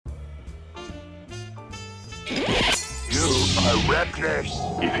You are reckless.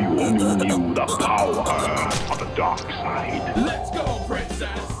 If you only knew the power of the dark side. Let's go,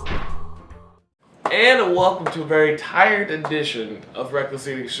 princess! And welcome to a very tired edition of Reckless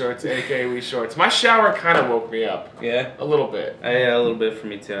Eating Shorts, aka We Shorts. My shower kind of woke me up. Yeah? A little bit. Yeah, a little bit for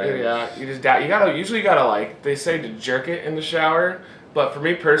me too. Yeah, you just usually you gotta like, they say to jerk it in the shower, but for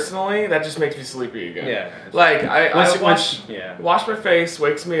me personally, that just makes me sleepy again. Yeah. Like, I wash my face,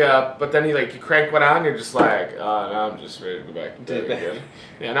 wakes me up, but then you crank one out and you're just like, oh, now I'm just ready to go back to bed again.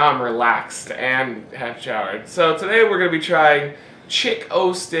 Yeah, now I'm relaxed and have showered. So today we're gonna be trying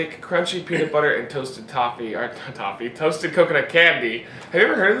Chick-O-Stick Crunchy Peanut Butter and Toasted Toasted Coconut Candy. Have you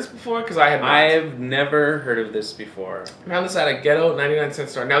ever heard of this before? Because I had not. I've never heard of this before. I found this at a ghetto 99-cent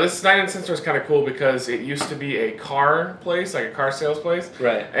store. Now this 99-cent store is kind of cool because it used to be a car place, like a car sales place.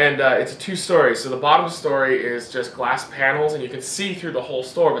 Right. And it's a two-story. So the bottom story is just glass panels and you can see through the whole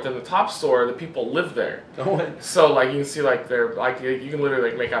store. But then the top store, the people live there. Oh. So like you can see like they're like you can literally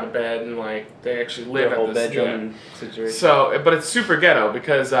like make out a bed and like they actually live at this bedroom situation. So, but it's super ghetto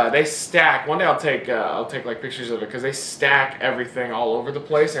because they stack. One day I'll take like pictures of it because they stack everything all over the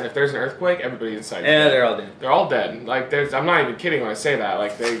place. And if there's an earthquake, everybody inside. Yeah, they're all dead. They're all dead. Like I'm not even kidding when I say that.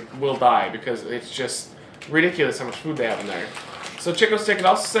 Like they will die because it's just ridiculous how much food they have in there. So Chick-O-Stick. It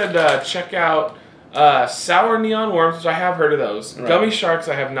also said check out sour neon worms, which I have heard of those. Right. Gummy sharks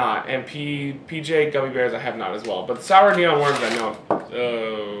I have not, and PJ gummy bears I have not as well. But sour neon worms I know.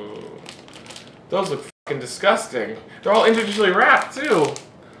 Those look fucking disgusting. They're all individually wrapped too.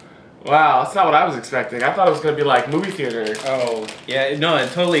 Wow, that's not what I was expecting. I thought it was gonna be like movie theater. Oh, yeah, no,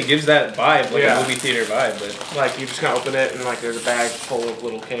 it totally gives that vibe, like a movie theater vibe, but like you just kind of open it and like there's a bag full of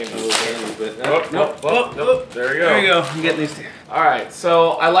little candy. But Nope. There you go. There you go. I'm getting these two. All right,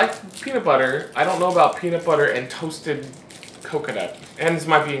 so I like peanut butter. I don't know about peanut butter and toasted coconut, and this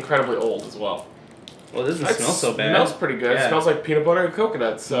might be incredibly old as well. Well, it doesn't smell so bad. It smells pretty good. Yeah. It smells like peanut butter and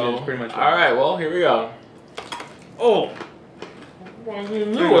coconut. So yeah, pretty much. All right, well here we go. Oh. Well, you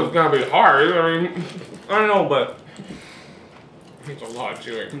knew it was gonna be hard. I mean, I don't know, but it's a lot of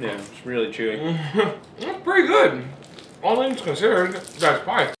chewing. Yeah, it's really chewy. It's pretty good. All things considered, that's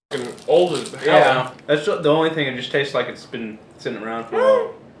probably fucking old as hell. Yeah, that's the only thing. It just tastes like it's been sitting around for a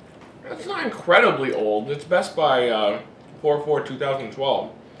while. It's not incredibly old. It's best by 4/4/2012.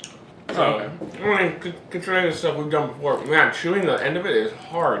 So, I mean, considering the stuff we've done before, man, chewing the end of it is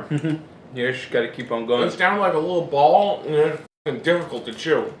hard. You just gotta keep on going. It's down to like a little ball, and it's difficult to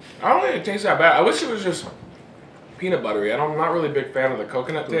chew. I don't think it tastes that bad. I wish it was just peanut buttery. I'm not really a big fan of the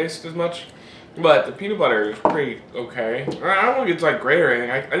coconut taste as much, but the peanut butter is pretty okay. I don't think it's like great or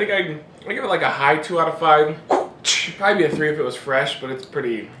anything. I think I give it like a high 2 out of 5. Probably be a 3 if it was fresh, but it's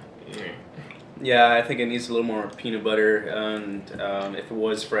pretty. Yeah, I think it needs a little more peanut butter, and if it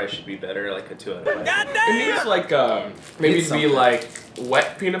was fresh, it'd be better, like a 2 out of 5. It needs like maybe to be like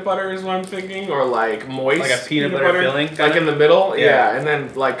wet peanut butter is what I'm thinking, or like moist, like a peanut butter filling, like in the middle, yeah, and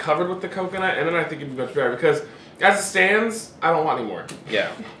then like covered with the coconut, and then I think it'd be much better because as it stands, I don't want any more.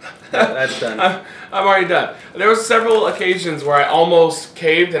 Yeah, that's done. I'm already done. There was several occasions where I almost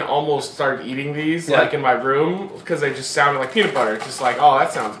caved and almost started eating these, like in my room, because they just sounded like peanut butter. It's just like, oh,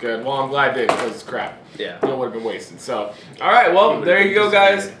 that sounds good. Well, I'm glad I did because it's crap. Yeah. It would have been wasted. So, all right, well, there you go,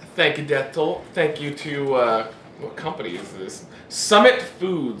 guys. Thank you, Deathtoll. Thank you to, what company is this? Summit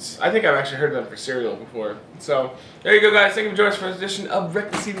Foods. I think I've actually heard of them for cereal before. So, there you go, guys. Thank you for joining us for this edition of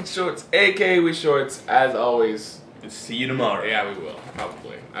Reckless Eating Shorts, aka We Shorts. As always, see you tomorrow. Yeah, we will.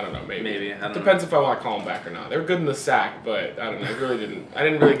 Probably. I don't know. Maybe. I don't Depends know. if I want to call them back or not. They were good in the sack, but I don't know. I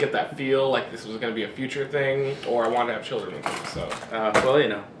didn't really get that feel like this was going to be a future thing, or I wanted to have children with them. So. Well, you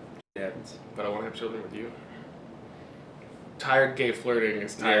know. Yeah. But I want to have children with you. Tired gay flirting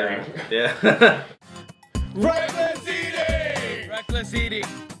is tiring. Yeah. Reckless eating! Reckless eating!